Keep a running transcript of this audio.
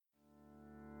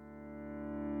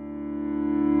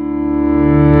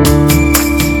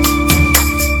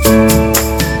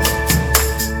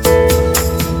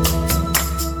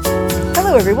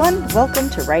everyone. Welcome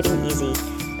to Writing Easy,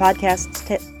 podcasts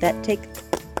that take...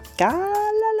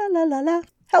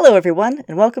 Hello, everyone,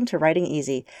 and welcome to Writing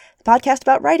Easy, the podcast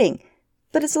about writing,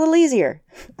 but it's a little easier.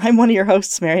 I'm one of your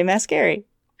hosts, Mary Mascari.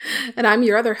 And I'm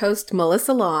your other host,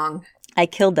 Melissa Long. I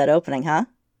killed that opening, huh?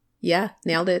 Yeah,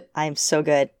 nailed it. I'm so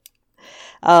good.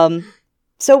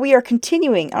 So we are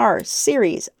continuing our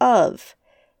series of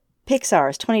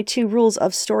Pixar's 22 Rules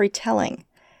of Storytelling,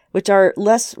 which are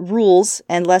less rules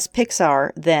and less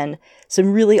Pixar than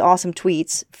some really awesome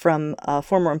tweets from a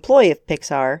former employee of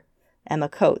Pixar, Emma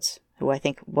Coates, who I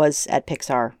think was at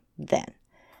Pixar then.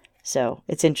 So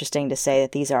it's interesting to say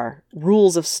that these are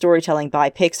rules of storytelling by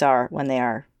Pixar when they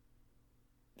are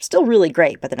still really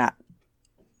great, but they're not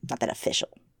that official.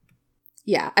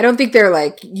 Yeah, I don't think they're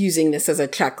like using this as a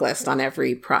checklist on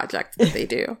every project that they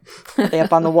do. Are they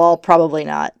up on the wall? Probably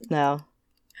not. No.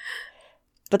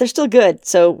 But they're still good,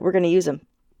 so we're going to use them.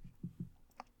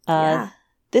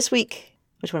 This week,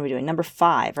 which one are we doing? Number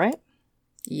 5, right?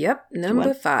 Yep,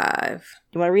 number 5.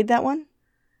 You want to read that one?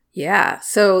 Yeah,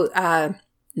 so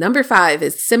number 5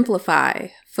 is simplify,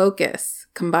 focus,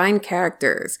 combine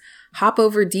characters, hop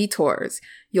over detours.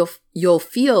 You'll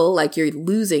feel like you're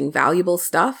losing valuable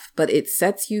stuff, but it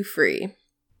sets you free.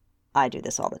 I do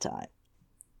this all the time.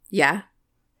 Yeah.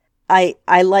 I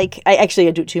actually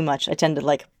do too much. I tend to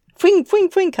like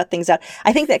fwing, cut things out.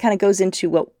 I think that kind of goes into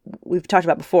what we've talked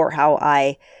about before, how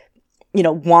I,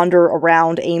 wander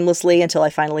around aimlessly until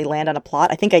I finally land on a plot.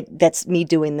 I think that's me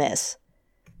doing this.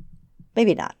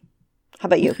 Maybe not. How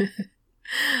about you?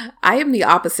 I am the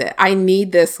opposite. I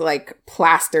need this like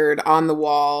plastered on the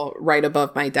wall right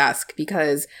above my desk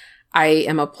because I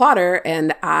am a plotter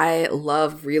and I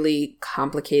love really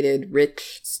complicated,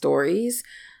 rich stories.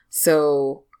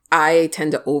 So I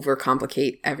tend to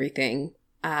overcomplicate everything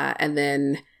and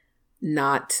then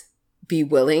not be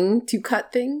willing to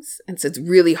cut things. And so it's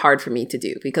really hard for me to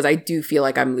do because I do feel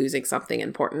like I'm losing something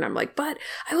important. I'm like, but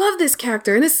I love this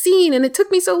character and this scene and it took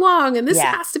me so long and this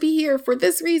has to be here for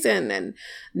this reason. And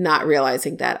not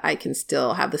realizing that I can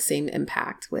still have the same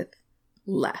impact with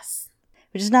less.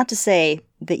 Which is not to say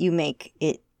that you make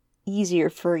it easier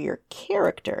for your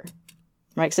character,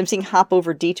 right? Because I'm seeing hop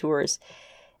over detours,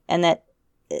 and that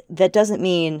doesn't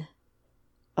mean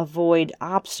avoid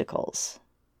obstacles.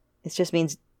 It just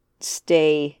means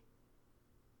stay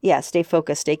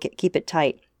focused, keep it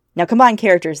tight. Now, combine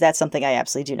characters, that's something I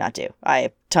absolutely do not do. I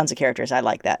have tons of characters. I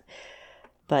like that.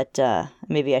 But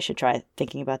maybe I should try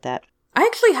thinking about that. I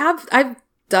actually I've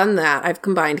done that. I've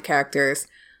combined characters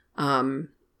and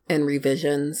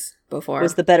revisions before.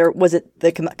 Was it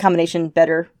the combination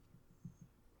better?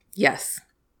 Yes.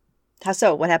 How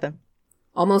so? What happened?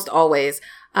 Almost always.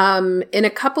 In a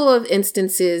couple of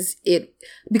instances,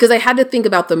 because I had to think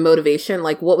about the motivation,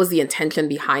 like what was the intention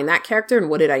behind that character and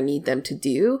what did I need them to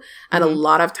do? And a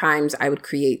lot of times I would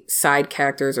create side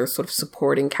characters or sort of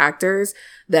supporting characters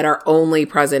that are only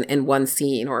present in one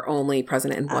scene or only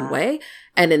present in one way.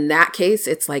 And in that case,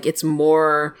 it's like, it's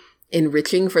more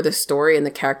enriching for the story and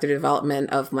the character development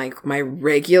of my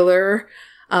regular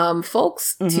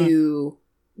folks to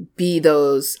be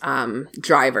those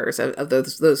drivers of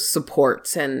those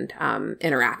supports and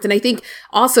interact. And I think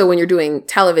also when you're doing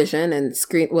television and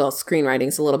screenwriting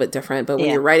is a little bit different, but when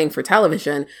you're writing for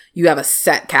television, you have a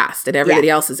set cast and everybody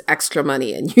else is extra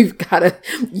money and you've got to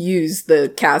use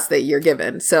the cast that you're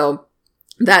given. So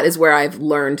that is where I've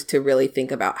learned to really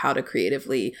think about how to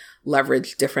creatively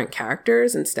leverage different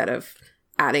characters instead of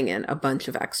adding in a bunch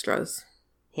of extras.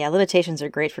 Yeah, limitations are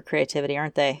great for creativity,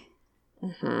 aren't they?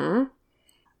 Mm-hmm.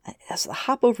 That's the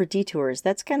hop over detours.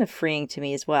 That's kind of freeing to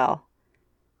me as well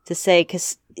to say,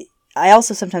 because I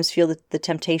also sometimes feel the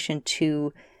temptation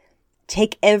to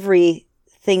take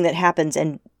everything that happens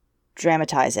and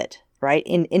dramatize it, right?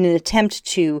 In an attempt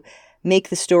to make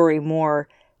the story more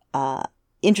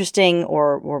interesting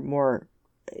or more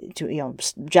to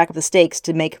jack up the stakes,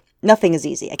 to make nothing is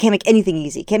easy. I can't make anything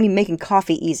easy. Can't be making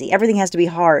coffee easy. Everything has to be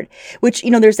hard. Which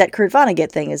there's that Kurt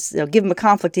Vonnegut thing is give him a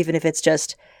conflict even if it's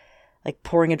just like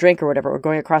pouring a drink or whatever, or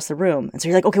going across the room. And so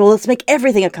you're like, okay, well, let's make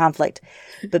everything a conflict.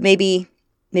 But maybe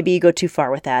you go too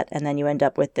far with that, and then you end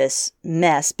up with this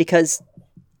mess because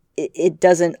it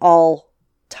doesn't all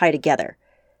tie together.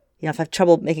 If I have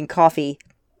trouble making coffee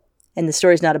and the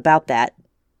story's not about that,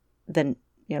 then,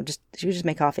 you could just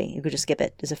make coffee. You could just skip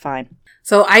it. Is it fine?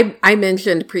 So I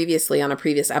mentioned previously on a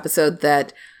previous episode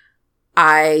that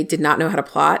I did not know how to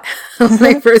plot when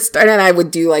I first started. I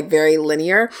would do like very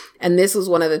linear. And this was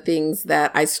one of the things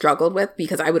that I struggled with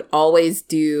because I would always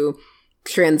do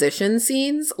transition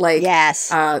scenes. Like, yes,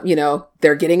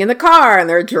 they're getting in the car and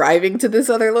they're driving to this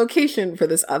other location for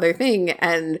this other thing.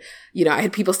 And, I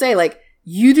had people say like,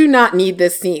 you do not need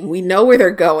this scene. We know where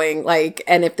they're going. Like,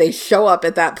 and if they show up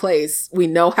at that place, we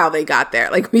know how they got there.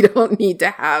 Like, we don't need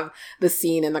to have the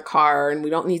scene in the car, and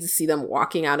we don't need to see them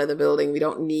walking out of the building. We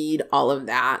don't need all of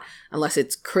that unless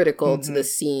it's critical to the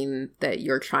scene that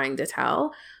you're trying to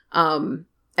tell.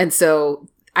 And so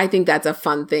I think that's a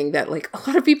fun thing that like a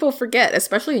lot of people forget,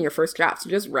 especially in your first drafts.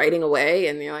 You're just writing away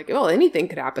and you're like, well, anything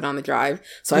could happen on the drive.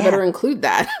 So I better include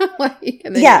that. Like,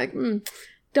 and then you're like,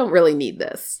 don't really need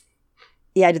this.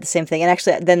 Yeah, I did the same thing. And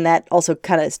actually, then that also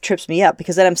kind of trips me up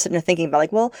because then I'm sitting there thinking about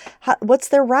like, well, what's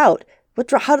their route?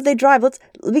 How do they drive? Let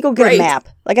me go get a map.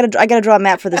 I gotta draw a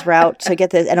map for this route to get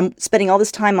this. And I'm spending all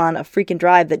this time on a freaking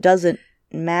drive that doesn't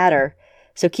matter.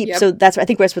 So so that's, I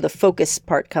think that's where the focus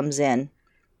part comes in.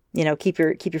 You know, keep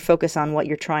your focus on what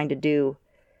you're trying to do,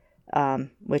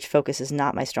 which focus is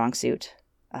not my strong suit.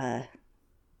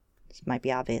 This might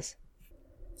be obvious.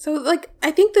 So, like,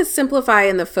 I think the simplify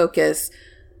and the focus,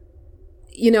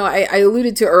 you know, I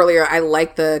alluded to earlier, I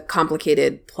like the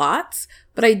complicated plots,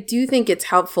 but I do think it's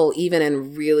helpful even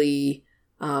in really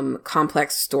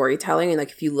complex storytelling. And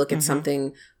like, if you look at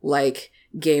something like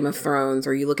Game of Thrones,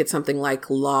 or you look at something like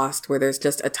Lost, where there's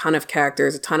just a ton of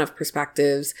characters, a ton of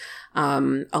perspectives,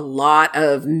 a lot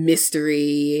of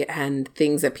mystery and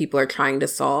things that people are trying to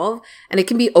solve. And it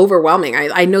can be overwhelming.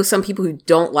 I know some people who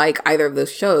don't like either of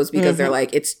those shows because they're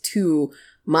like, it's too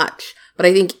much. But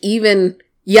I think even,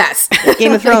 yes.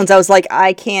 Game of Thrones, I was like,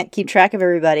 I can't keep track of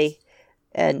everybody.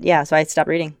 And yeah, so I stopped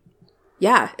reading.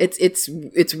 Yeah, it's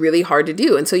really hard to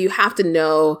do. And so you have to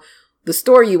know the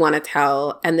story you want to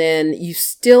tell, and then you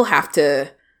still have to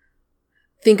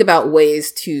think about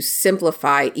ways to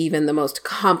simplify even the most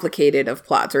complicated of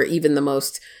plots, or even the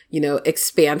most, you know,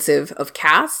 expansive of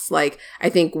casts. Like, I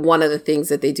think one of the things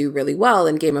that they do really well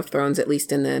in Game of Thrones, at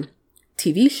least in the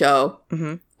TV show,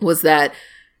 was that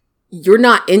you're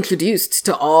not introduced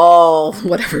to all,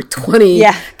 20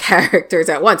 characters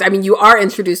at once. I mean, you are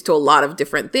introduced to a lot of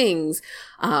different things,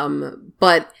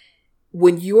 but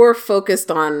when you're focused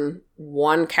on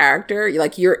one character,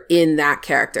 you're in that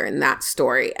character, in that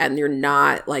story, and you're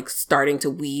not like starting to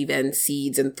weave in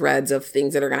seeds and threads of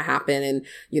things that are going to happen. And,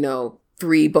 you know,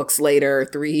 3 books later,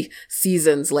 3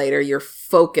 seasons later, you're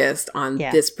focused on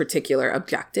this particular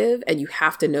objective. And you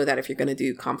have to know that if you're going to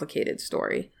do complicated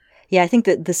story. Yeah, I think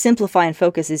that the simplify and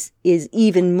focus is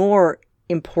even more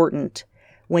important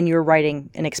when you're writing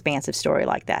an expansive story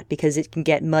like that, because it can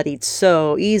get muddied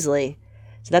so easily.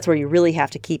 So that's where you really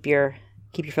have to keep your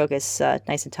focus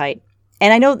nice and tight.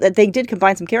 And I know that they did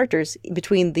combine some characters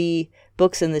between the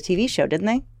books and the TV show, didn't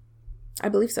they? I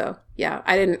believe so. Yeah,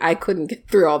 I couldn't get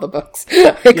through all the books.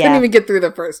 I couldn't even get through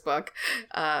the first book.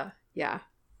 Yeah,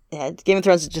 Game of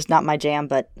Thrones is just not my jam,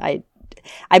 but I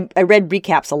read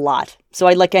recaps a lot. So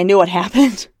I knew what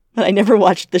happened, but I never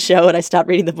watched the show, and I stopped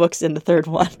reading the books in the third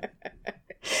one.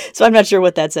 So I'm not sure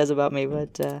what that says about me,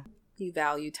 but you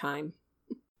value time.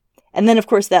 And then, of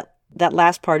course, that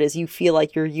last part is you feel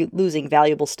like you're losing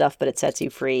valuable stuff, but it sets you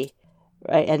free,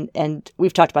 right? And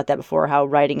we've talked about that before, how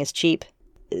writing is cheap.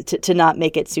 To not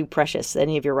make it too precious.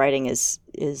 Any of your writing is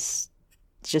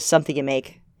just something you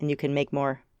make, and you can make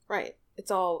more. Right.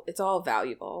 It's all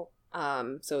valuable.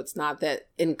 So it's not that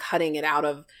in cutting it out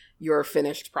of your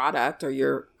finished product or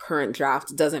your current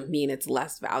draft doesn't mean it's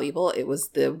less valuable. It was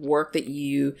the work that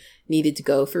you needed to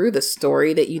go through, the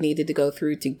story that you needed to go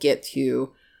through to get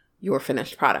to your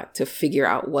finished product, to figure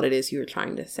out what it is you were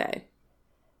trying to say.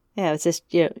 Yeah, it's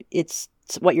just, you know, it's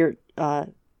what you're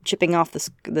chipping off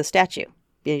the statue.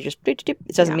 You just, it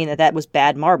doesn't mean that was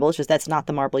bad marble. It's just that's not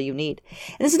the marble you need.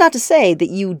 And this is not to say that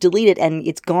you delete it and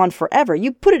it's gone forever.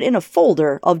 You put it in a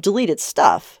folder of deleted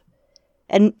stuff.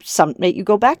 And you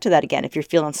go back to that again. If you're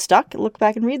feeling stuck, look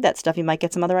back and read that stuff. You might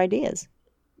get some other ideas.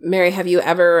 Mary, have you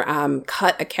ever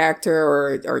cut a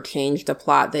character or changed a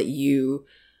plot that you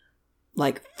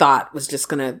thought was just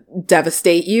going to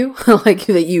devastate you? Like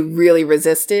that you really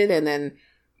resisted and then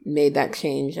made that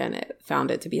change and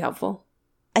found it to be helpful?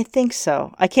 I think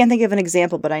so. I can't think of an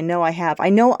example, but I know I have. I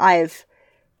know I've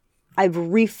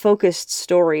refocused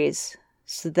stories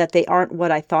so that they aren't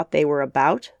what I thought they were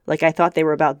about. Like I thought they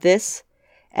were about this,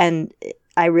 and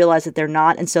I realized that they're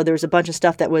not. And so there was a bunch of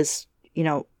stuff that was, you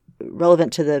know,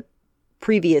 relevant to the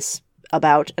previous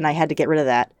about, and I had to get rid of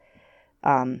that.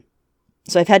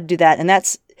 So I've had to do that, and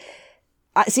that's.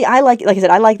 I like I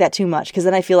said, I like that too much because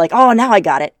then I feel like, oh, now I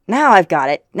got it. Now I've got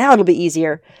it. Now it'll be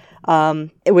easier.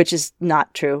 Which is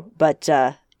not true, but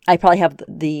I probably have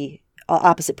the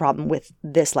opposite problem with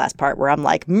this last part where I'm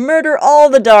like, murder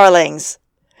all the darlings.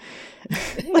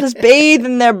 Let us bathe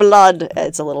in their blood.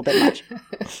 It's a little bit much.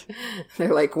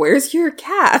 They're like, where's your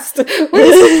cast? Where's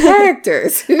the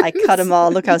characters? I cut them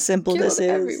all. Look how simple this is.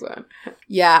 Everyone.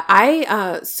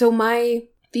 Yeah, so my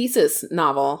thesis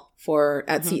novel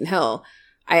at Seton Hill,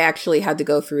 I actually had to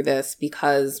go through this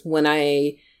because when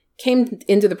I came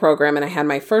into the program and I had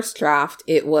my first draft,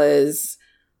 it was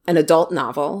an adult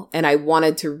novel, and I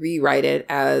wanted to rewrite it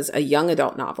as a young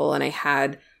adult novel. And I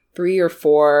had three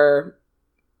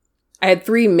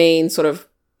main sort of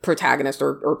protagonists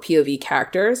or POV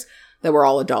characters that were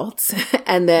all adults.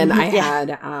 And then I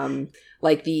had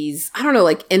like these, I don't know,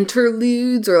 like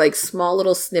interludes or like small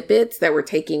little snippets that were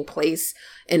taking place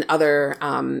in other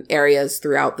areas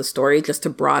throughout the story just to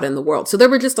broaden the world. So there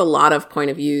were just a lot of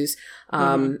point of views.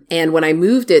 And when I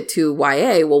moved it to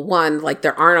YA, well, one, like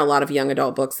there aren't a lot of young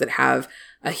adult books that have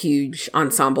a huge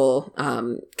ensemble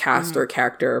cast or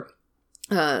character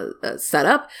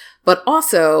setup, but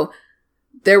also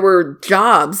there were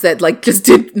jobs that like just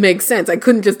didn't make sense. I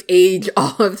couldn't just age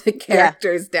all of the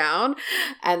characters down.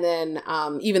 And then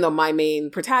even though my main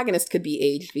protagonist could be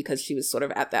aged because she was sort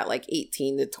of at that like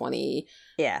 18 to 20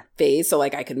 phase. So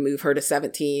like I could move her to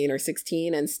 17 or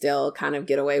 16 and still kind of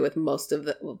get away with most of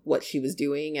what she was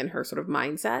doing and her sort of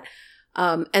mindset.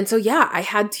 And so, I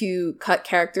had to cut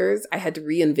characters. I had to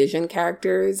re-envision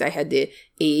characters. I had to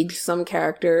age some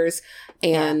characters.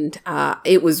 And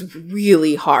it was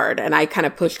really hard. And I kind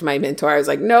of pushed my mentor. I was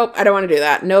like, nope, I don't want to do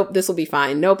that. Nope, this will be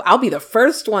fine. Nope, I'll be the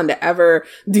first one to ever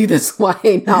do this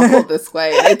YA novel this way.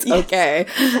 It's okay.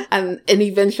 And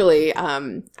eventually,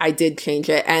 I did change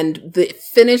it. And the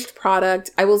finished product,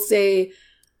 I will say,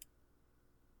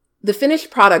 the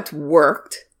finished product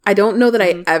worked. I don't know that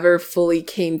I ever fully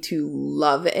came to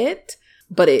love it,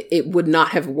 but it would not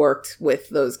have worked with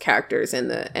those characters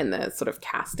and the sort of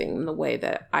casting in the way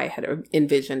that I had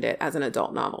envisioned it as an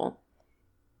adult novel.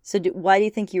 So why do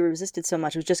you think you resisted so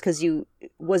much?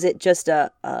 Was it just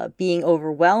being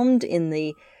overwhelmed in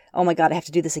the, oh my God, I have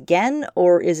to do this again?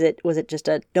 Or was it just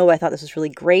no, I thought this was really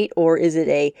great? Or is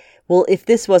it well, if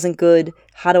this wasn't good,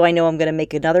 how do I know I'm going to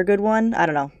make another good one? I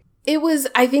don't know.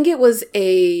 I think it was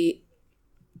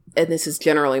and this is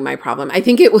generally my problem. I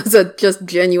think it was a just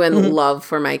genuine love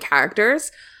for my characters.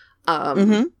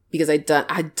 Because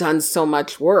I'd done so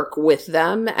much work with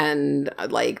them and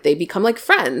like they become like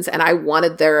friends, and I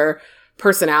wanted their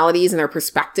personalities and their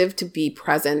perspective to be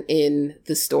present in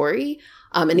the story.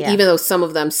 Even though some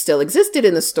of them still existed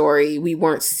in the story, we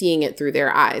weren't seeing it through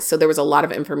their eyes. So there was a lot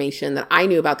of information that I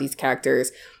knew about these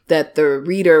characters that the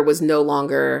reader was no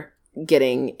longer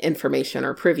getting information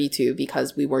or privy to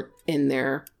because we weren't in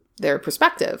their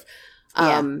perspective.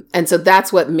 And so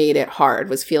that's what made it hard,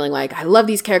 was feeling like I love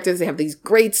these characters. They have these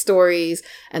great stories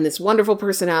and this wonderful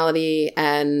personality,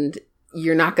 and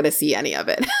you're not going to see any of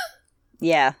it.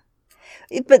 Yeah.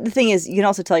 But the thing is, you can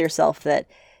also tell yourself that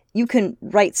you can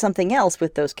write something else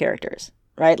with those characters,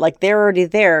 right? Like they're already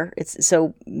there.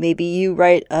 So maybe you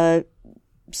write a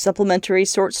supplementary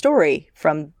short story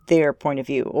from their point of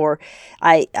view. Or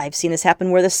I've seen this happen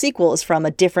where the sequel is from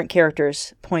a different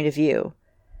character's point of view.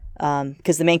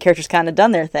 Because the main character's kind of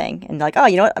done their thing and like, oh,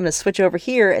 you know what? I'm going to switch over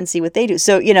here and see what they do.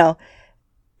 So,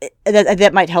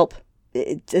 that might help.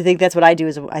 I think that's what I do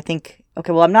is I think,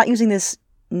 okay, well, I'm not using this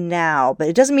now, but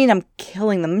it doesn't mean I'm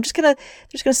killing them. I'm just going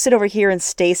to sit over here in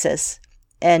stasis.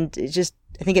 And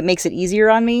I think it makes it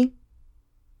easier on me.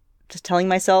 Just telling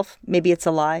myself maybe it's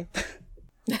a lie.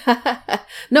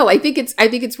 No, I think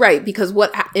it's right, because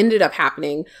what ended up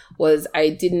happening was I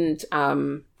didn't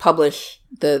publish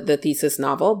the thesis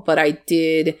novel, but I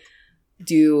did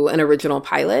do an original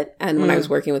pilot. And when I was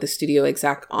working with a studio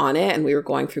exec on it and we were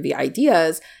going through the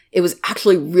ideas, it was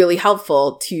actually really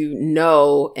helpful to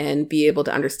know and be able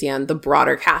to understand the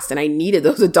broader cast. And I needed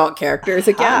those adult characters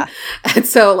again. And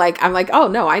so I'm like, oh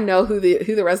no, I know who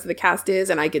the rest of the cast is.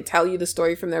 And I could tell you the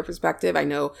story from their perspective. I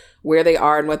know where they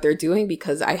are and what they're doing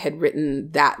because I had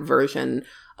written that version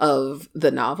of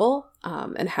the novel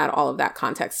and had all of that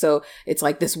context. So it's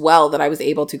like this well that I was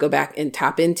able to go back and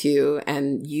tap into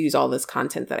and use all this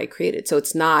content that I created. So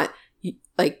it's not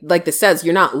like this says,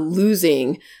 you're not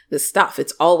losing the stuff.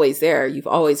 It's always there. You've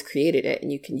always created it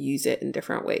and you can use it in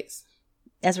different ways.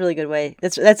 That's a really good way.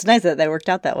 That's nice that worked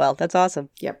out that well. That's awesome.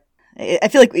 Yep. I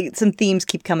feel like some themes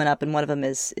keep coming up, and one of them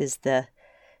is the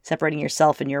separating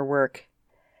yourself and your work.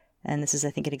 And this is, I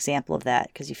think, an example of that,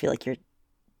 because you feel like you're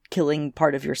killing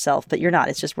part of yourself, but you're not.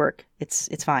 It's just work.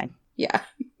 It's fine. Yeah.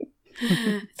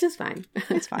 It's just fine.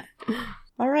 It's fine.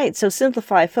 All right. So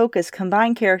simplify, focus,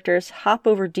 combine characters, hop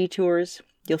over detours.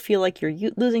 You'll feel like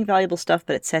you're losing valuable stuff,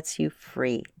 but it sets you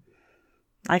free.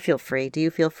 I feel free. Do you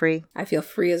feel free? I feel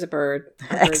free as a bird.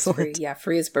 Excellent. Free. Yeah,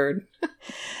 free as bird.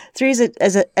 Free as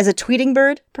a tweeting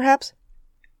bird, perhaps?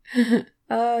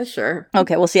 Sure.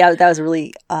 Okay, we'll see. That was a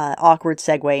really awkward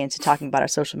segue into talking about our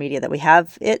social media that we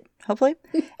have it, hopefully.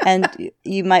 And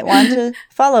you might want to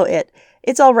follow it.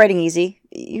 It's all writing easy.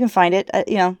 You can find it.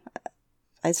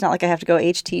 It's not like I have to go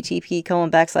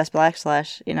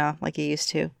http:// like you used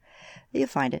to. You'll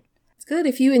find it. It's good.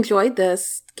 If you enjoyed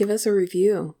this, give us a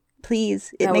review.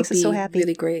 Please. It makes us so happy.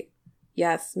 Really great.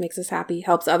 Yes, makes us happy.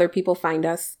 Helps other people find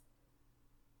us.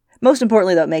 Most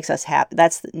importantly, though, it makes us happy.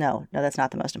 That's not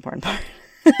the most important part.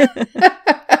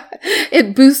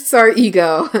 It boosts our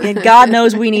ego. And God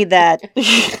knows we need that.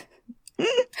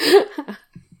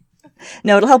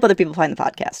 No, it'll help other people find the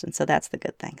podcast, and so that's the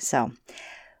good thing. So,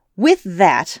 with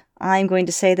that, I'm going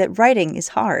to say that writing is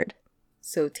hard.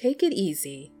 So take it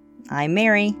easy. I'm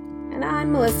Mary. And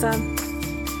I'm Melissa.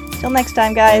 Till next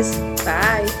time, guys.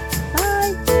 Bye.